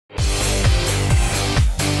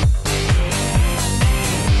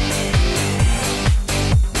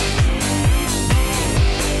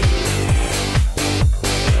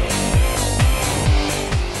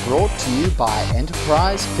by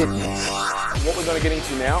Enterprise Fitness. What we're going to get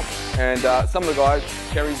into now, and some of the guys,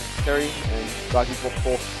 Terry and guys who've talked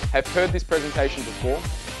before, have heard this presentation before,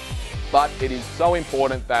 but it is so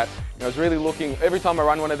important that I was really looking, every time I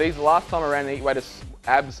run one of these, the last time I ran an Eat Weight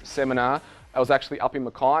Abs seminar, I was actually up in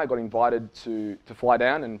Mackay. I got invited to fly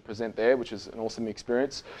down and present there, which is an awesome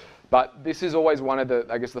experience. But this is always one of the,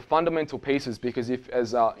 I guess, the fundamental pieces, because if,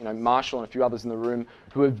 as Marshall and a few others in the room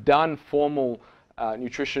who have done formal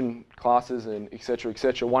nutrition classes and et cetera,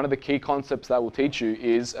 one of the key concepts they will teach you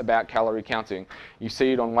is about calorie counting. You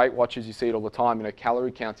see it on Weight Watchers, you see it all the time.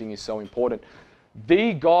 Calorie counting is so important.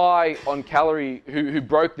 The guy on calorie who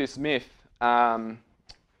broke this myth from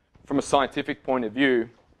a scientific point of view,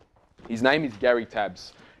 his name is Gary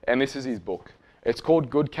Tabbs, and this is his book. It's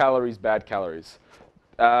called Good Calories, Bad Calories.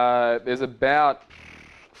 There's about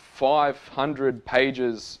 500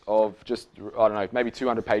 pages of just, I don't know, maybe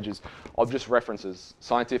 200 pages of just references,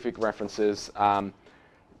 scientific references.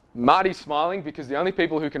 Marty's smiling because the only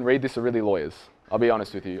people who can read this are really lawyers. I'll be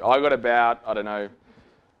honest with you. I got about, I don't know,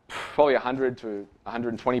 probably 100 to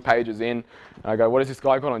 120 pages in. And I go, what has this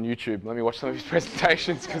guy got on YouTube? Let me watch some of his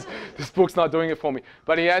presentations because this book's not doing it for me.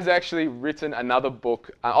 But he has actually written another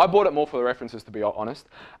book. I bought it more for the references, to be honest.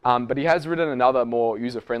 But he has written another more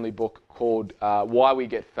user-friendly book called Why We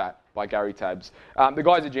Get Fat by Gary Tabbs. The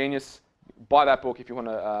guy's a genius. Buy that book if you want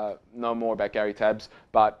to know more about Gary Tabbs.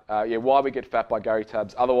 But yeah, Why We Get Fat by Gary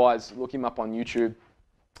Tabbs. Otherwise, look him up on YouTube.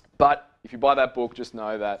 But if you buy that book, just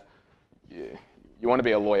know that you want to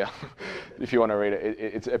be a lawyer if you want to read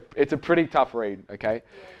it. It's a pretty tough read, okay?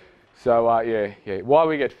 So yeah, Why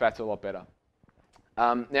We Get Fat's a lot better.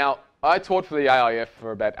 Now, I taught for the AIF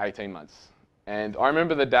for about 18 months. And I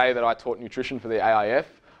remember the day that I taught nutrition for the AIF,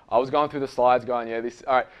 I was going through the slides going, yeah, this,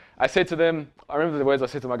 all right. I said to them, I remember the words I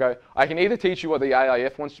said to them, I go, I can either teach you what the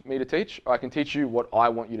AIF wants me to teach, or I can teach you what I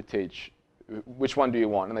want you to teach. Which one do you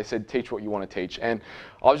want? And they said, teach what you want to teach. And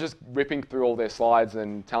I was just ripping through all their slides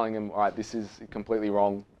and telling them, all right, this is completely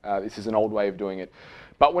wrong. This is an old way of doing it.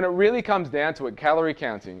 But when it really comes down to it, calorie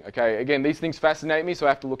counting, okay, again, these things fascinate me, so I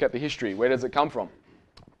have to look at the history. Where does it come from?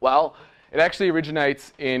 Well, it actually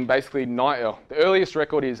originates in basically, the earliest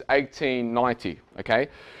record is 1890, okay?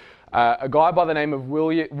 A guy by the name of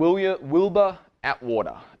Wilbur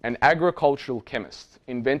Atwater, an agricultural chemist,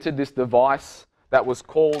 invented this device that was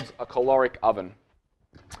called a caloric oven.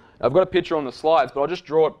 I've got a picture on the slides, but I'll just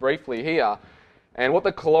draw it briefly here. And what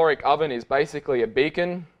the caloric oven is basically a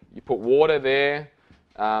beacon. You put water there.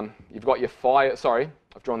 You've got your fire. Sorry,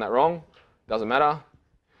 I've drawn that wrong. Doesn't matter.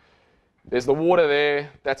 There's the water there.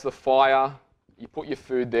 That's the fire. You put your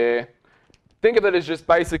food there. Think of it as just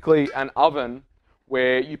basically an oven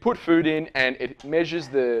where you put food in and it measures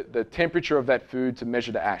the temperature of that food to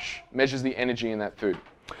measure the ash, measures the energy in that food.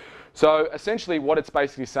 So essentially what it's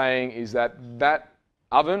basically saying is that that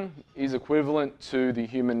oven is equivalent to the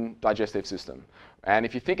human digestive system. And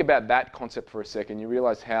if you think about that concept for a second, you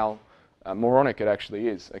realize how moronic it actually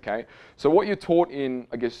is, okay? So what you're taught in,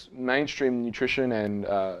 I guess, mainstream nutrition and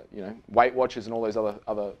Weight Watchers and all those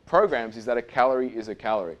other programs is that a calorie is a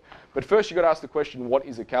calorie. But first you've got to ask the question, what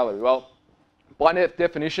is a calorie? Well, by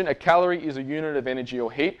definition, a calorie is a unit of energy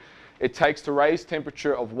or heat it takes to raise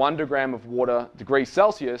temperature of 1 gram of water degrees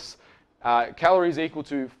Celsius. Calories equal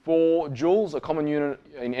to 4 joules, a common unit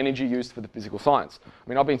in energy used for the physical science. I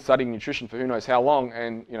mean, I've been studying nutrition for who knows how long,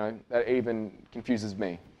 and that even confuses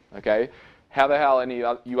me. Okay, how the hell any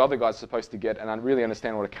of you other guys are supposed to get and really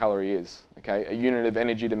understand what a calorie is? Okay, a unit of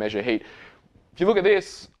energy to measure heat. If you look at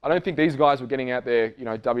this, I don't think these guys were getting out there,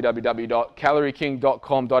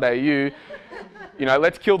 www.calorieking.com.au.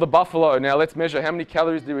 Let's kill the buffalo. Now let's measure how many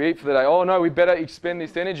calories do we eat for the day. Oh no, we better expend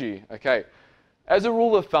this energy. Okay, as a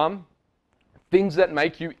rule of thumb, things that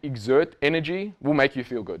make you exert energy will make you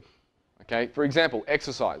feel good. Okay, for example,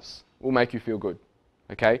 exercise will make you feel good.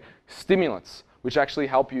 Okay, stimulants, which actually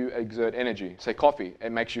help you exert energy. Say coffee,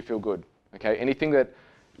 it makes you feel good. Okay, anything that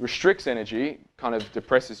restricts energy kind of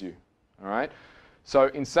depresses you. All right. So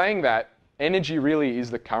in saying that, energy really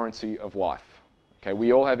is the currency of life. Okay,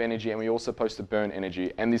 we all have energy, and we're all supposed to burn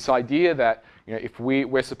energy. And this idea that if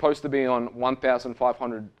we're supposed to be on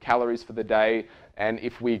 1,500 calories for the day, and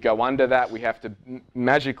if we go under that, we have to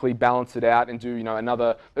magically balance it out and do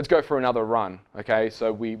let's go for another run. Okay,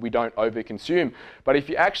 so we don't overconsume. But if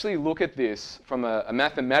you actually look at this from a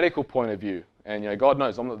mathematical point of view, and God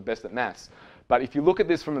knows I'm not the best at maths, but if you look at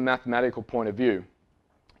this from a mathematical point of view,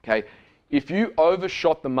 okay, if you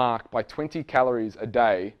overshot the mark by 20 calories a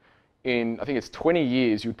day, in, I think it's 20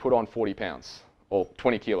 years, you'd put on 40 pounds or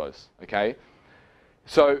 20 kilos, okay?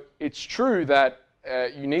 So it's true that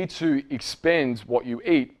you need to expend what you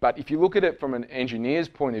eat, but if you look at it from an engineer's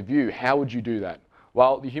point of view, how would you do that?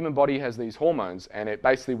 Well, the human body has these hormones, and it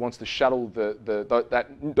basically wants to shuttle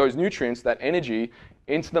those nutrients, that energy,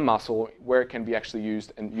 into the muscle where it can be actually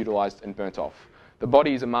used and utilized and burnt off. The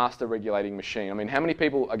body is a master regulating machine. I mean, how many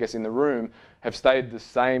people, I guess, in the room have stayed the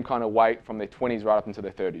same kind of weight from their 20s right up into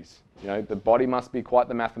their 30s? You know, the body must be quite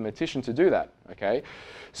the mathematician to do that, okay?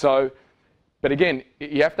 So, but again,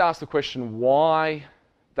 you have to ask the question, why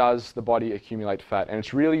does the body accumulate fat? And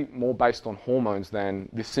it's really more based on hormones than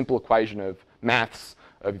this simple equation of maths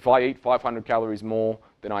of if I eat 500 calories more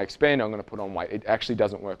than I expend, I'm going to put on weight. It actually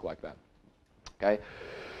doesn't work like that, okay?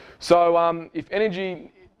 So if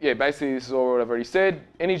energy, yeah, basically this is all what I've already said.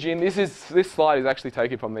 Energy, and this slide is actually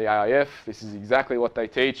taken from the AIF. This is exactly what they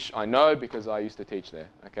teach. I know because I used to teach there,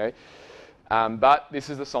 okay? But this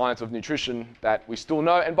is the science of nutrition that we still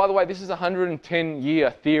know. And by the way, this is a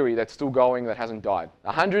 110-year theory that's still going, that hasn't died.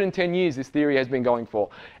 110 years this theory has been going for.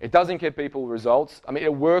 It doesn't get people results. I mean,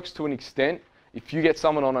 it works to an extent. If you get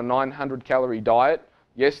someone on a 900-calorie diet,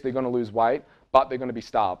 yes, they're going to lose weight, but they're going to be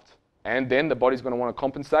starved. And then the body's going to want to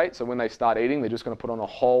compensate. So when they start eating, they're just going to put on a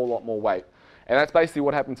whole lot more weight. And that's basically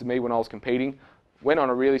what happened to me when I was competing. Went on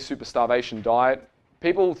a really super starvation diet.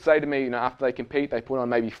 People say to me, you know, after they compete, they put on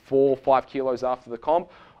maybe 4 or 5 kilos after the comp.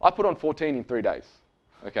 I put on 14 in 3 days,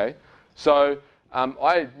 okay? So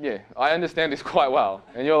I understand this quite well.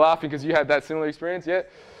 And you're laughing because you had that similar experience, yeah?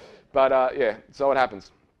 But yeah, so what happens?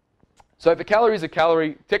 So if a calorie is a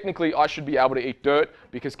calorie, technically I should be able to eat dirt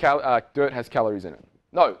because dirt has calories in it.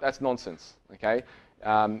 No, that's nonsense, okay?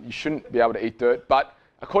 You shouldn't be able to eat dirt, but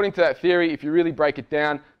according to that theory, if you really break it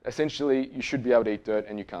down, essentially you should be able to eat dirt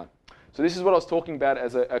and you can't. So this is what I was talking about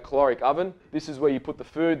as a caloric oven. This is where you put the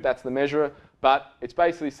food, that's the measurer, but it's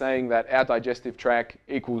basically saying that our digestive tract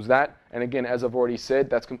equals that. And again, as I've already said,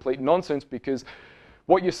 that's complete nonsense because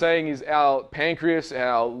what you're saying is our pancreas,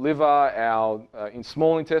 our liver, our in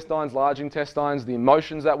small intestines, large intestines, the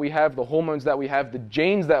emotions that we have, the hormones that we have, the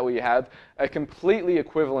genes that we have are completely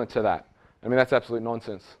equivalent to that. I mean, that's absolute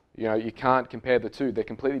nonsense. You know, you can't compare the two. They're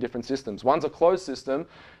completely different systems. One's a closed system.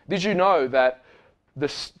 Did you know that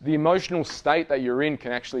the emotional state that you're in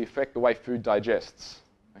can actually affect the way food digests?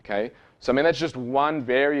 Okay, so I mean, that's just one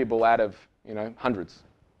variable out of, you know, hundreds.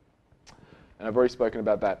 And I've already spoken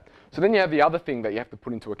about that. So then you have the other thing that you have to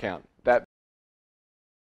put into account.